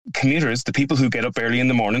commuters, the people who get up early in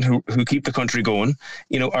the morning, who keep the country going,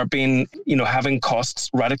 are being, having costs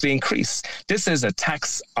radically increase. This is a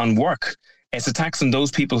tax on work. It's a tax on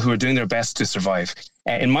those people who are doing their best to survive.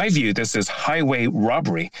 In my view, this is highway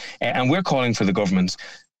robbery. And we're calling for the government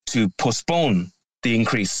to postpone the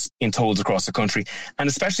increase in tolls across the country, and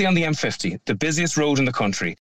especially on the M50, the busiest road in the country.